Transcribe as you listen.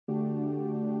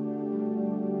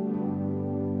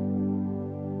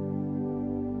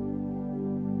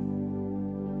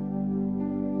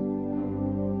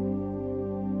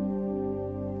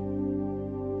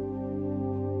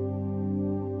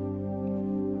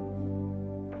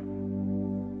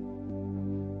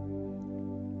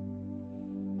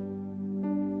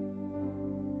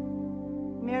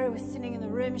was sitting in the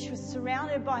room. She was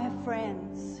surrounded by her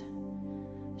friends.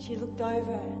 She looked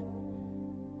over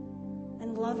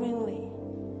and lovingly,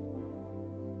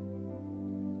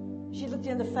 she looked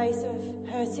in the face of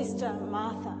her sister,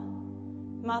 Martha.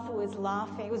 Martha was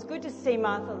laughing. It was good to see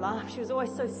Martha laugh. She was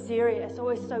always so serious,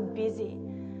 always so busy.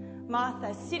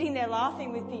 Martha sitting there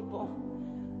laughing with people.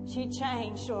 She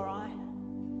changed, all right.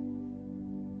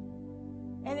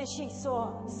 And then she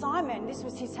saw Simon. This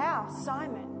was his house,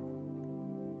 Simon.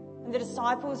 And the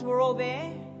disciples were all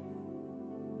there.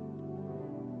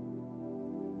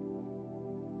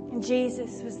 And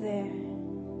Jesus was there.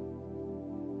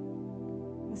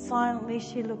 And silently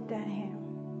she looked at him.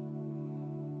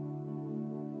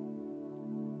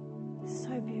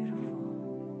 So beautiful.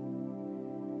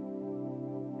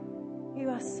 You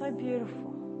are so beautiful.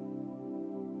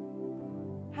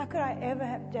 How could I ever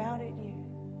have doubted you?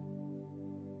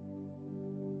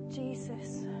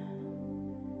 Jesus.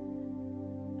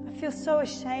 I feel so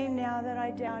ashamed now that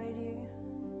I doubted you.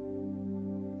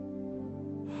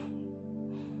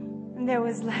 And there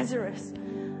was Lazarus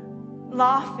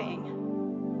laughing.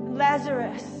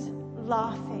 Lazarus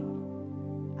laughing.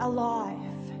 Alive.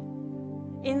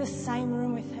 In the same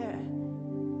room with her.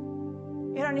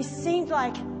 It only seemed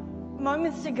like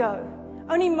moments ago.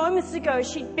 Only moments ago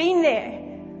she'd been there.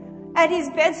 At his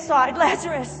bedside.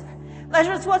 Lazarus,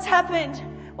 what's happened?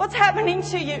 What's happening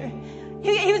to you?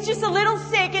 He was just a little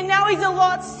sick and now he's a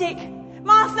lot sick.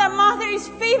 Martha, his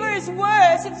fever is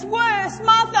worse. It's worse.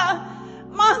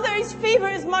 Martha, his fever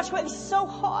is much worse. It's so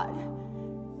hot.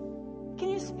 Can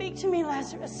you speak to me,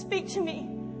 Lazarus? Speak to me.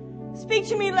 Speak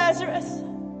to me, Lazarus.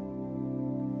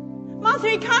 Martha,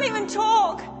 he can't even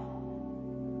talk.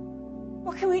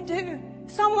 What can we do?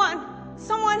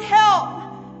 Someone help.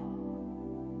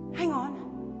 Hang on.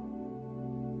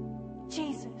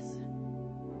 Jesus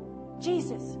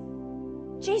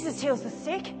heals the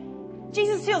sick.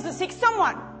 Jesus heals the sick.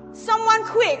 Someone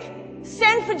quick.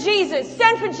 Send for Jesus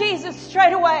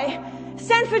straight away.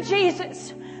 Send for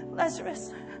Jesus.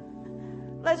 Lazarus,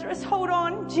 hold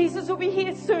on. Jesus will be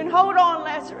here soon. Hold on,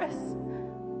 Lazarus.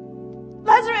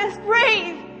 Lazarus,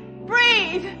 breathe.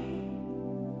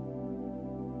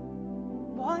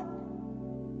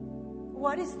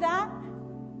 What is that?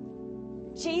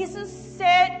 Jesus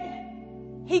said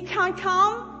he can't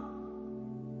come.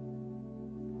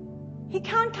 He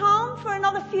can't come for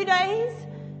another few days.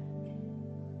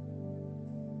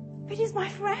 But he's my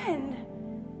friend.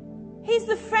 He's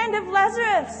the friend of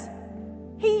Lazarus.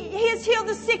 He has healed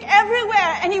the sick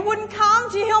everywhere, and he wouldn't come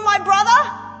to heal my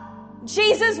brother?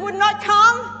 Jesus would not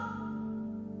come?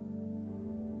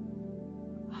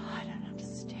 Oh, I don't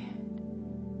understand.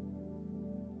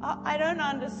 I don't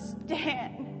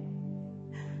understand.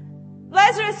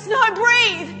 Lazarus, no,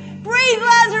 breathe! Breathe,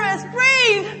 Lazarus,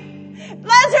 breathe!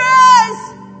 Lazarus!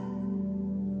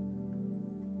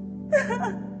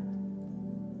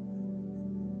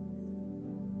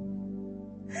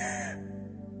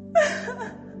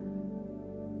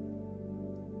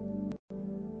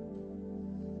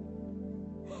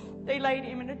 They laid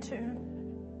him in a tomb.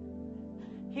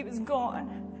 He was gone.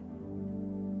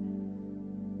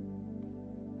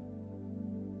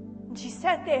 And she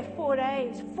sat there 4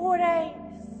 days,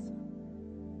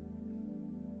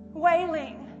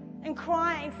 wailing and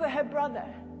crying for her brother.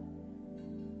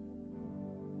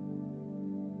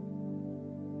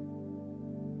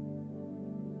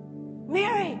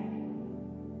 Mary,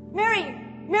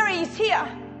 he's here.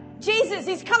 Jesus,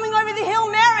 he's coming over the hill,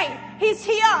 Mary. He's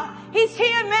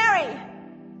here, Mary.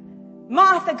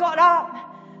 Martha got up,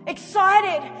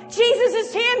 excited. Jesus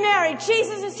is here, Mary.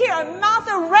 Jesus is here. And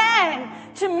Martha ran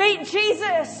to meet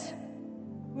Jesus.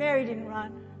 Mary didn't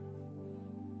run.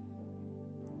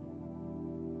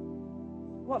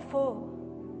 What for?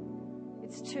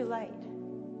 It's too late.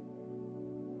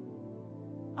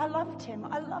 I loved him.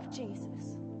 I loved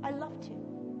Jesus. I loved him.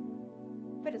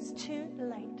 But it's too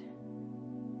late.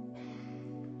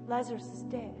 Lazarus is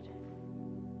dead.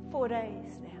 4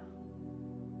 days now.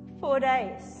 4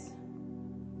 days.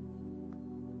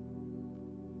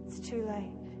 It's too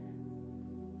late.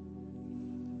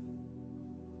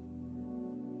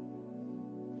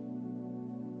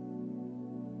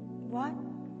 What?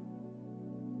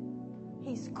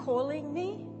 He's calling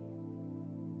me?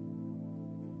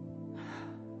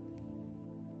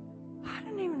 I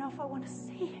don't even know if I want to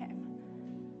see him.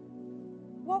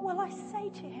 What will I say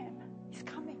to him? He's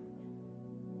coming.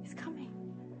 He's coming.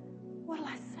 What'll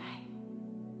I say?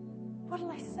 What'll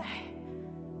I say?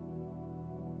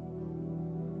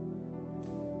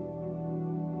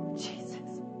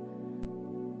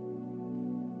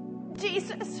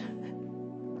 Jesus.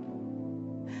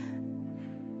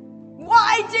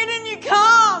 Why didn't you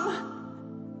come? come?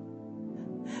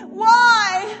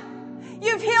 Why?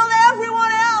 You've healed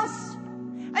everyone else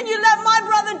and you let my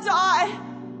brother die.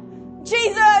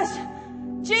 Jesus!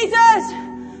 Jesus!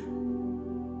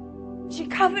 She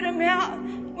covered her mouth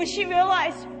when she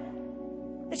realized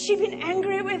that she'd been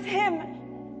angry with him.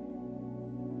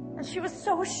 And she was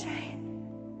so ashamed.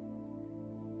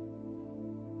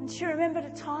 And she remembered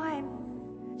a time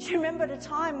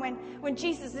when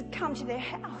Jesus had come to their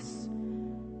house.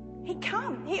 He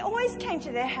always came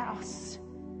to their house.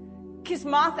 Because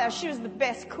Martha, she was the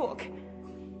best cook.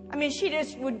 I mean, she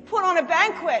just would put on a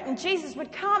banquet and Jesus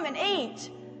would come and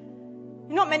eat.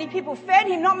 Not many people fed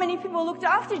him. Not many people looked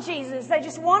after Jesus. They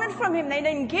just wanted from him. They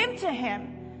didn't give to him.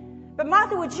 But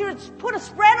Martha she would put a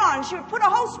spread on. She would put a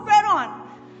whole spread on.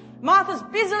 Martha's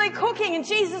busily cooking and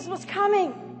Jesus was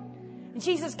coming. And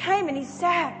Jesus came and he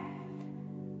sat.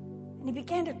 And he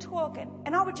began to talk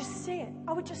and I would just sit.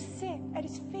 I would just sit at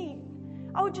his feet.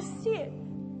 I would just sit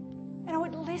and I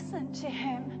would listen to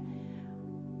him.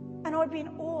 And I would be in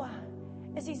awe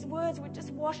as his words would just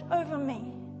wash over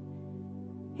me.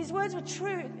 His words were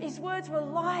truth. His words were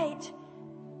light.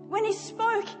 When he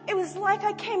spoke, it was like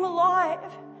I came alive.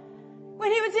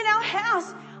 When he was in our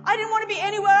house, I didn't want to be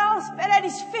anywhere else but at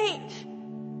his feet.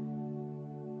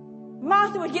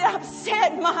 Martha would get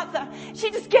upset,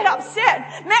 She'd just get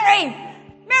upset. Mary,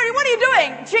 what are you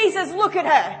doing? Jesus, look at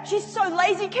her. She's so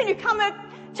lazy. Can you tell her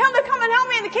to come and help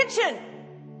me in the kitchen?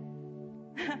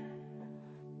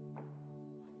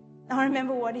 I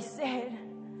remember what he said.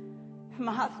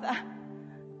 Martha,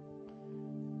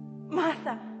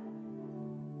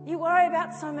 you worry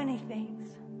about so many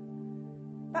things,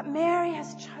 but Mary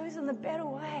has chosen the better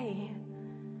way.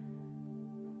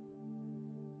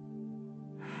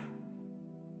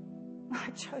 I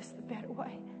chose the better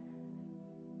way.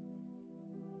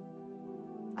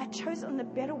 I chose on the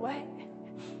better way.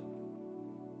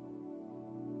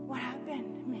 What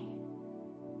happened to me?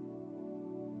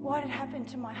 What had happened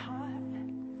to my heart?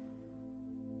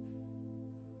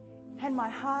 Had my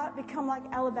heart become like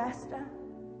alabaster?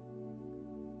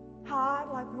 Hard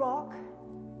like rock?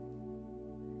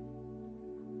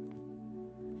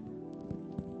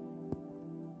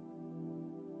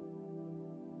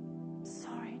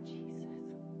 Sorry, Jesus.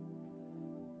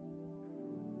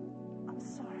 I'm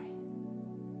sorry.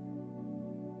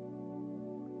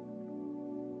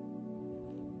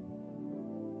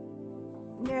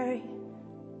 Mary,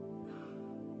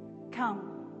 come.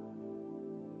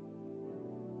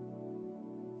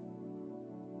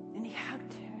 And he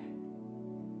hugged her.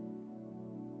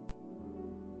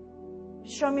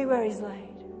 Show me where he's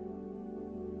laid.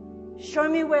 Show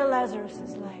me where Lazarus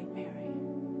is laid, Mary.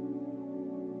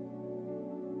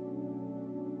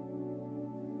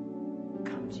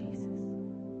 Come, Jesus.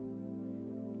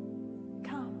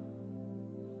 Come.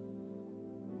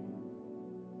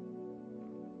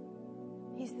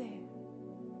 He's there.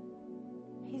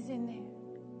 He's in there.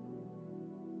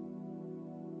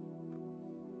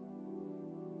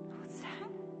 What's that?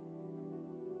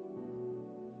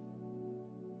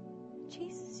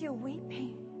 Jesus, you're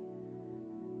weeping.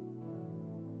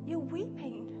 You're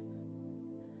weeping.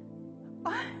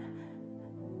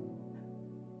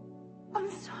 I'm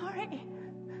sorry.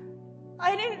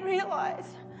 I didn't realize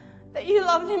that you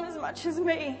loved him as much as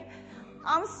me.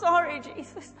 I'm sorry,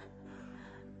 Jesus.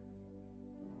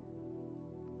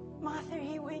 Martha,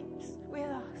 he weeps with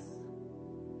us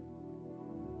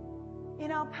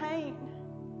in our pain.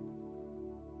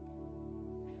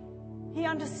 He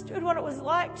understood what it was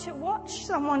like to watch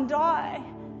someone die.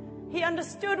 He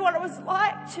understood what it was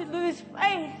like to lose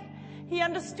faith. He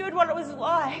understood what it was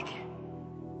like.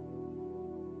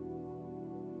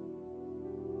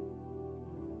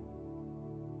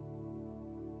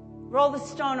 Roll the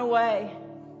stone away.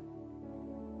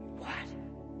 What?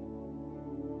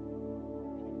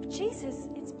 Jesus,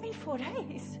 it's been 4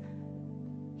 days.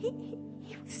 He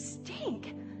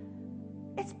stink.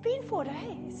 It's been 4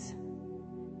 days.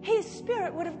 His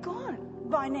spirit would have gone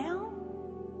by now.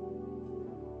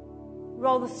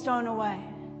 Roll the stone away.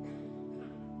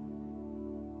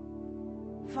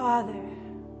 Father,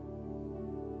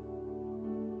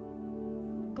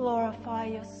 glorify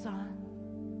your Son.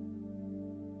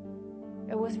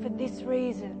 It was for this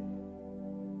reason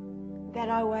that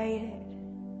I waited.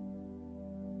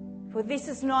 For this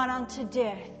is not unto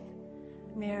death,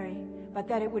 Mary, but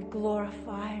that it would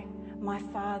glorify my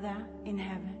Father in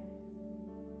heaven.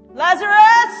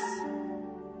 Lazarus!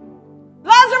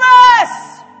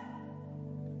 Lazarus!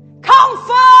 Come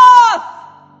forth!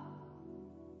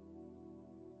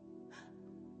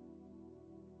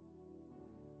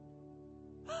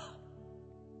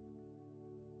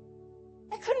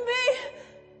 It couldn't be.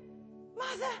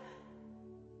 Martha, Martha,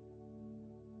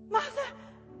 Martha,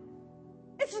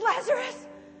 it's Lazarus.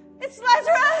 It's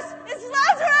Lazarus. It's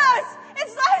Lazarus.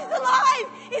 He's alive.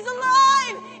 He's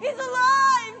alive. He's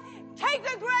alive. Take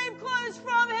the grave clothes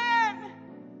from him.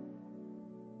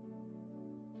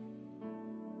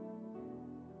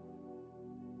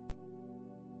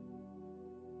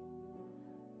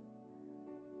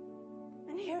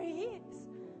 And here he is,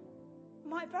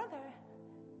 my brother,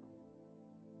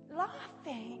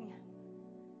 laughing,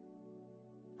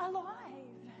 alive.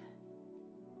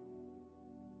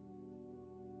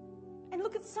 And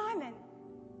look at Simon.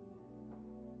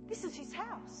 This is his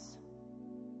house.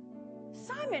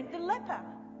 Simon, the leper,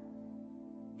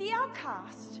 the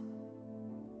outcast,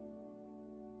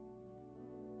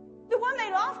 the one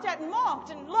they laughed at and mocked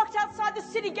and locked outside the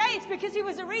city gates because he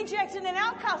was a reject and an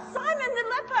outcast. Simon the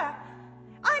leper.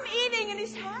 I'm eating in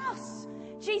his house.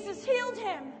 Jesus healed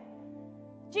him.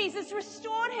 Jesus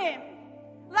restored him.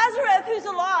 Lazarus, who's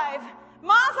alive.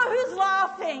 Martha, who's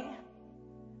laughing.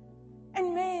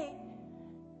 And me,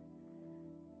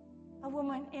 a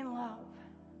woman in love.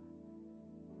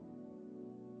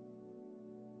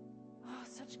 Oh,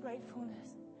 such gratefulness.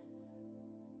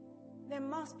 There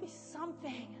must be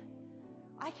something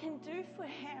I can do for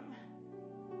him.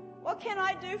 What can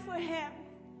I do for him?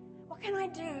 What can I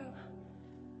do?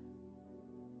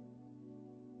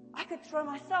 I could throw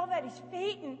myself at his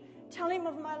feet and tell him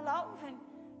of my love and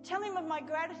tell him of my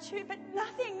gratitude, but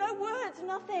nothing, no words,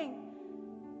 nothing.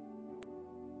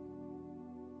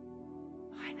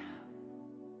 I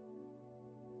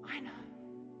know.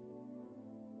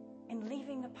 And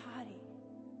leaving the party,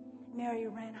 Mary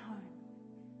ran home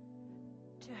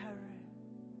to her room.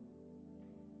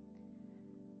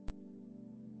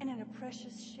 And in a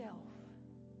precious shelf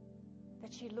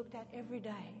that she looked at every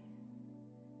day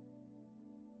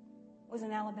was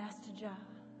an alabaster jar.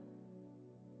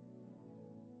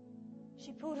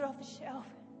 She pulled it off the shelf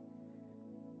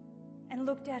and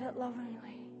looked at it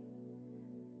lovingly.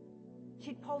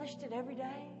 She'd polished it every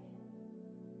day.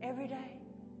 Every day.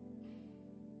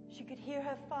 She could hear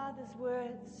her father's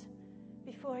words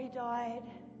before he died.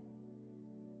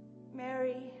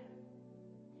 Mary,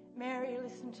 Mary,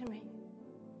 listen to me.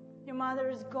 Your mother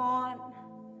is gone,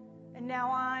 and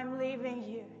now I'm leaving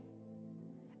you.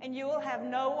 And you will have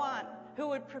no one who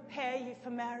would prepare you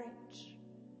for marriage.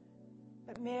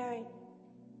 But Mary,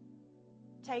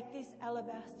 take this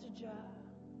alabaster jar.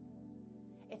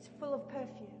 It's full of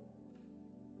perfume.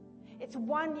 It's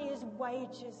 1 year's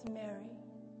wages, Mary.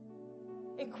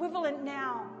 Equivalent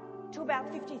now to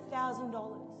about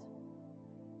 $50,000.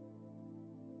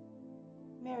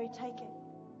 Mary, take it.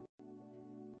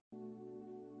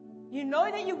 You know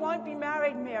that you won't be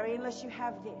married, Mary, unless you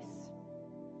have this.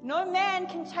 No man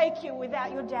can take you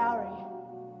without your dowry.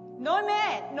 No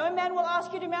man will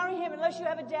ask you to marry him unless you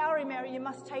have a dowry, Mary. You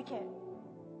must take it.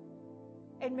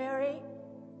 And Mary,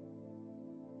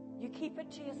 you keep it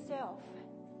to yourself.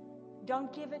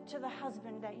 Don't give it to the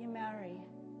husband that you marry.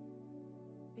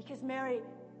 Because Mary,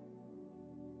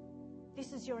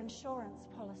 this is your insurance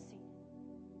policy.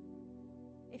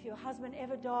 If your husband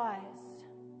ever dies,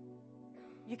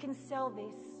 you can sell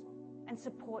this and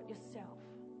support yourself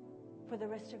for the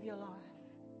rest of your life.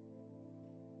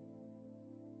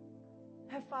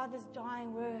 Her father's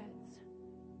dying words.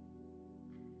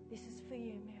 This is for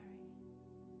you, Mary.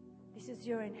 This is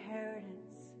your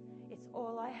inheritance. It's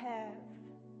all I have.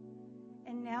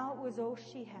 And now it was all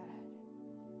she had.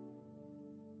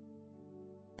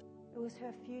 It was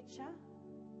her future.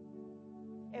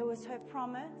 It was her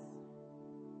promise.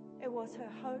 It was her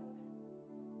hope.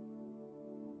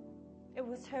 It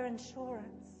was her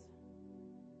insurance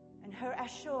and her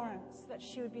assurance that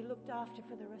she would be looked after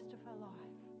for the rest of her life.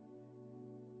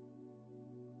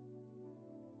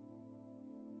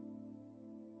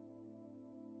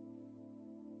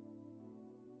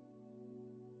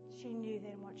 She knew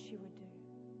then what she would do.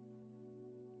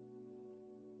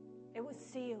 It was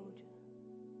sealed.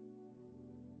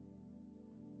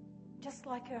 Just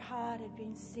like her heart had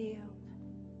been sealed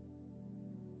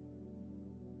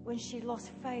when she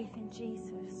lost faith in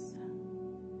Jesus.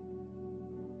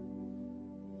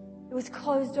 It was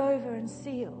closed over and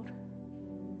sealed.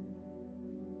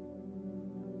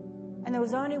 And there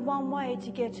was only one way to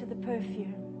get to the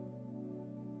perfume.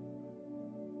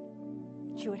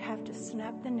 She would have to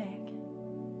snap the neck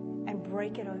and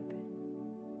break it open.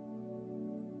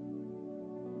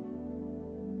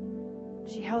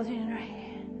 She held it in her hand.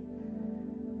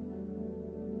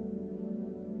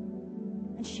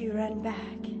 And she ran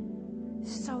back,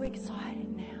 so excited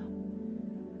now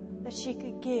that she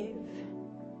could give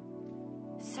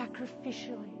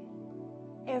sacrificially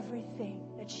everything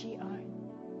that she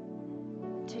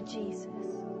owned. to Jesus.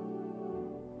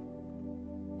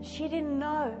 She didn't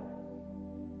know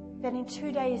that in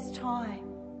 2 days' time,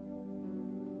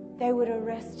 they would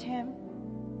arrest him.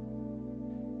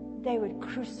 They would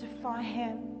crucify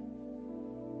him.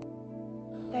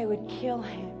 They would kill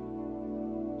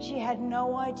him. She had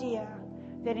no idea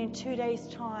that in 2 days'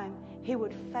 time, he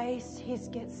would face his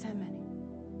Gethsemane.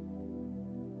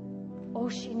 All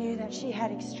she knew that she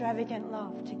had extravagant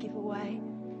love to give away,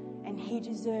 and he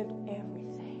deserved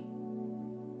everything.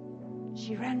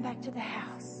 She ran back to the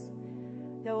house.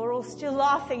 They were all still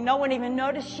laughing. No one even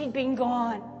noticed she'd been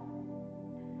gone.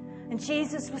 And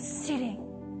Jesus was sitting,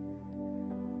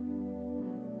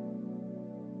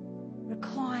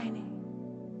 reclining.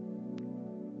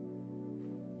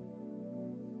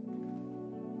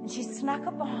 And she snuck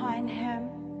up behind him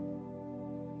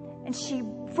and she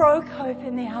broke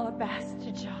open the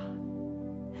alabaster jar.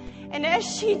 And as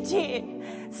she did,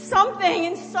 something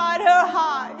inside her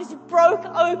heart just broke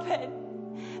open.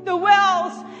 The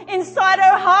wells inside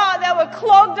her heart that were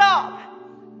clogged up.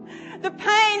 The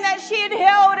pain that she had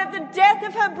held at the death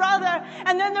of her brother,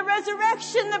 and then the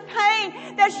resurrection, the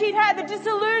pain that she'd had, the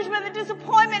disillusionment, the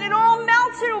disappointment, it all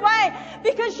melted away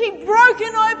because she'd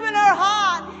broken open her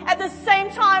heart at the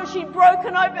same time she'd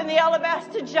broken open the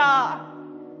alabaster jar.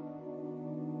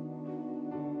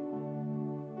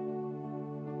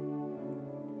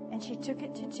 And she took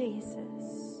it to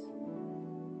Jesus,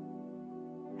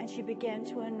 and she began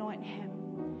to anoint him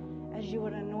as you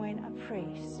would anoint a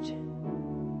priest.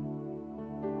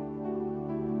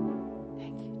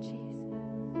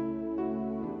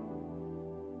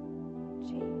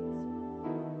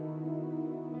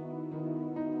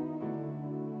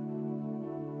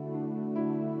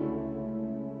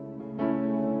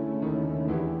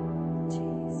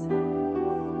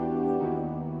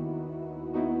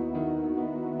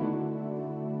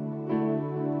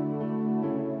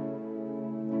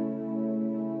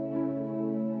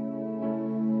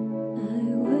 I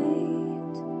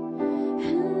wait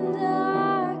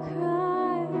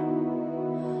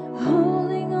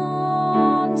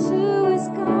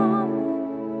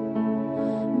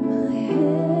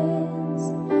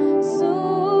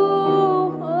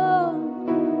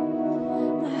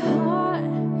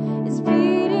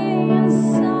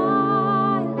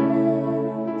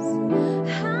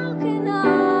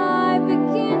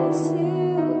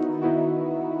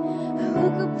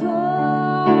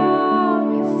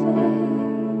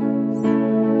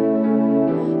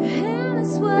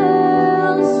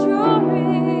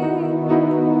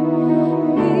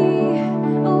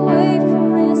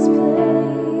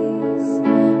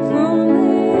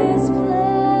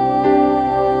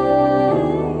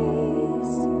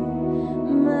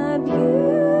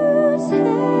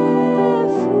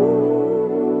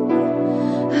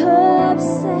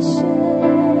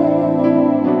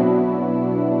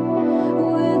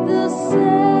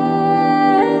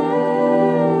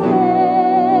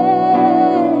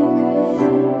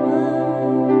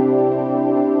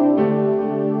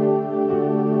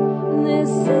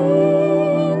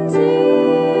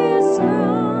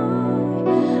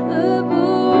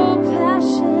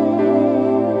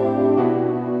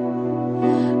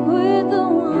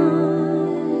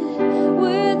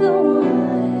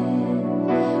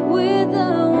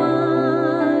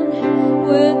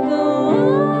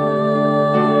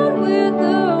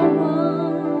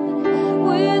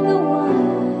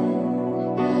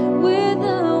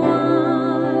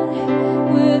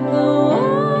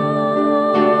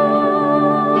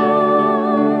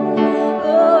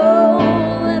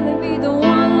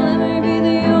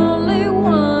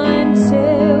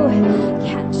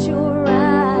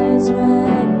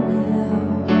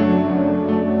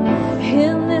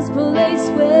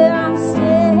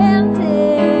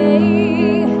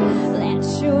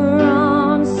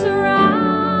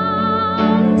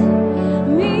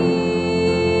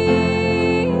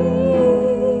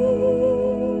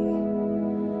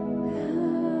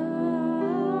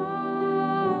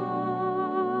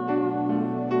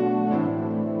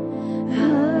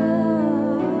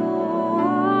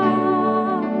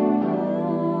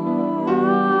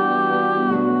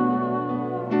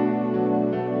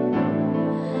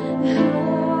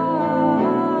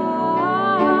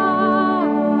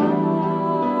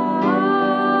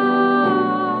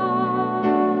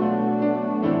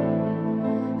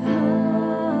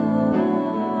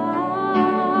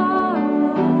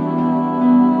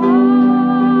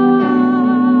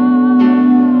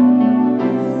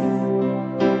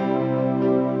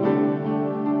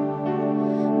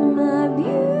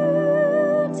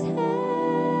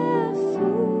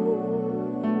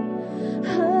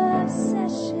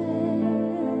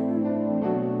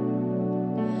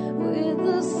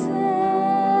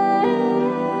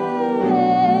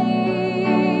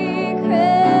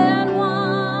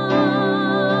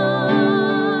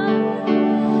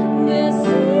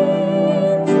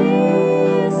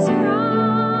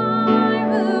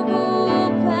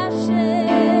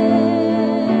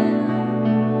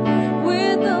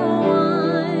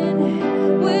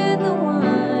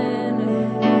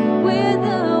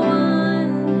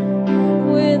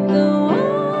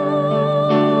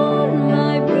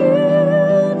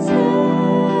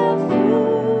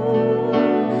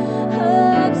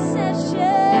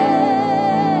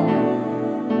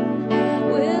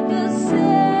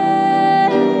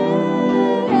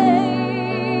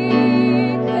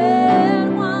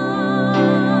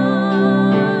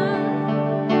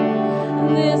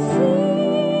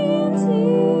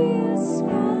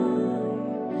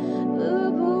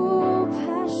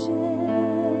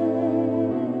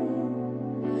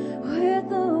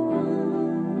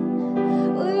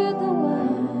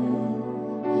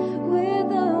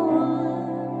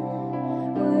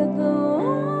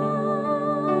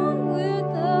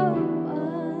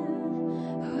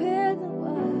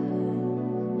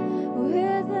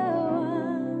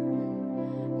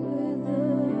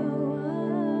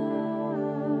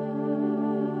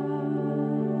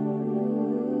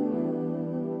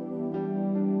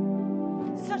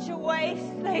such a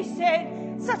waste, they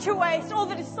said. Such a waste. All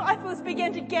the disciples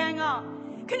began to gang up.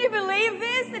 Can you believe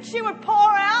this? That she would pour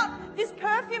out this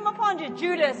perfume upon you?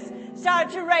 Judas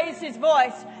started to raise his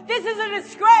voice. This is a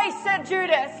disgrace, said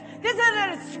Judas. This is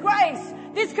a disgrace.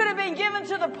 This could have been given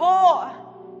to the poor.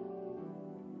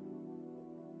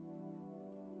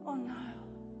 Oh no.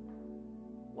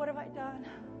 What have I done?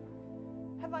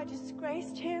 Have I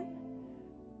disgraced him?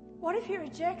 What if he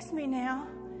rejects me now?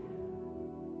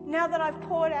 Now that I've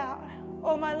poured out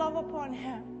all my love upon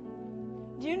him.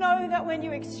 Do you know that when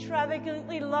you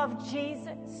extravagantly love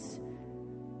Jesus,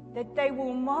 that they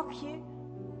will mock you?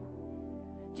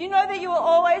 Do you know that you will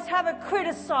always have a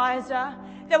criticizer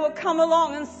that will come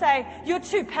along and say, you're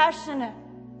too passionate.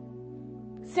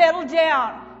 Settle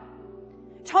down.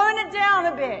 Tone it down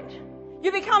a bit.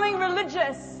 You're becoming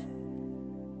religious.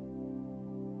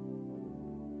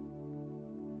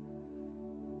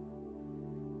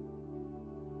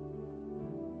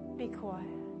 Be quiet.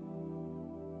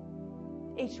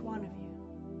 Each one of you.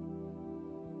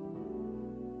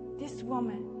 This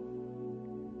woman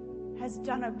has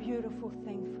done a beautiful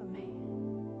thing for me.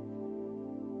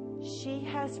 She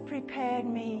has prepared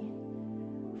me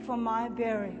for my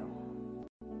burial.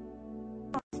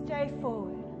 From this day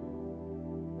forward,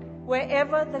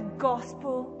 wherever the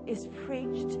gospel is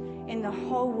preached in the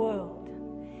whole world,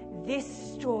 this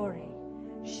story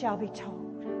shall be told.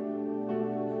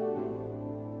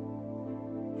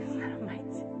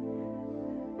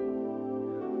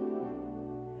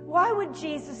 Why would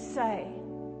Jesus say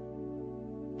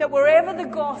that wherever the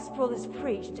gospel is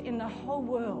preached in the whole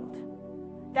world,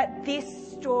 that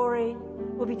this story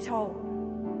will be told?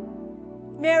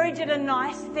 Mary did a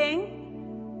nice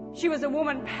thing. She was a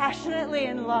woman passionately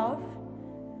in love.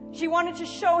 She wanted to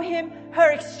show him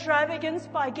her extravagance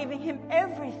by giving him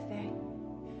everything.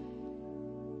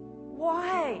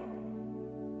 Why?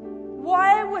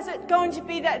 Why was it going to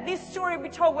be that this story will be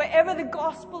told wherever the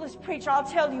gospel is preached? I'll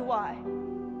tell you why.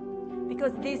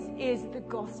 Because this is the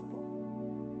gospel.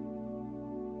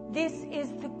 This is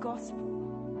the gospel.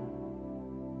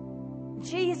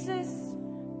 Jesus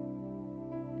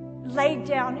laid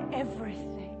down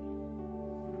everything.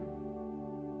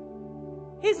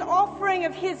 His offering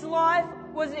of his life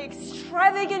was an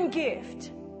extravagant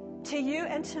gift to you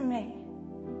and to me.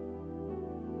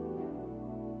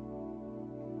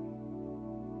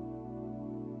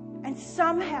 And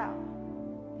somehow,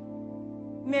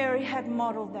 Mary had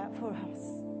modeled that for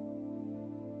us.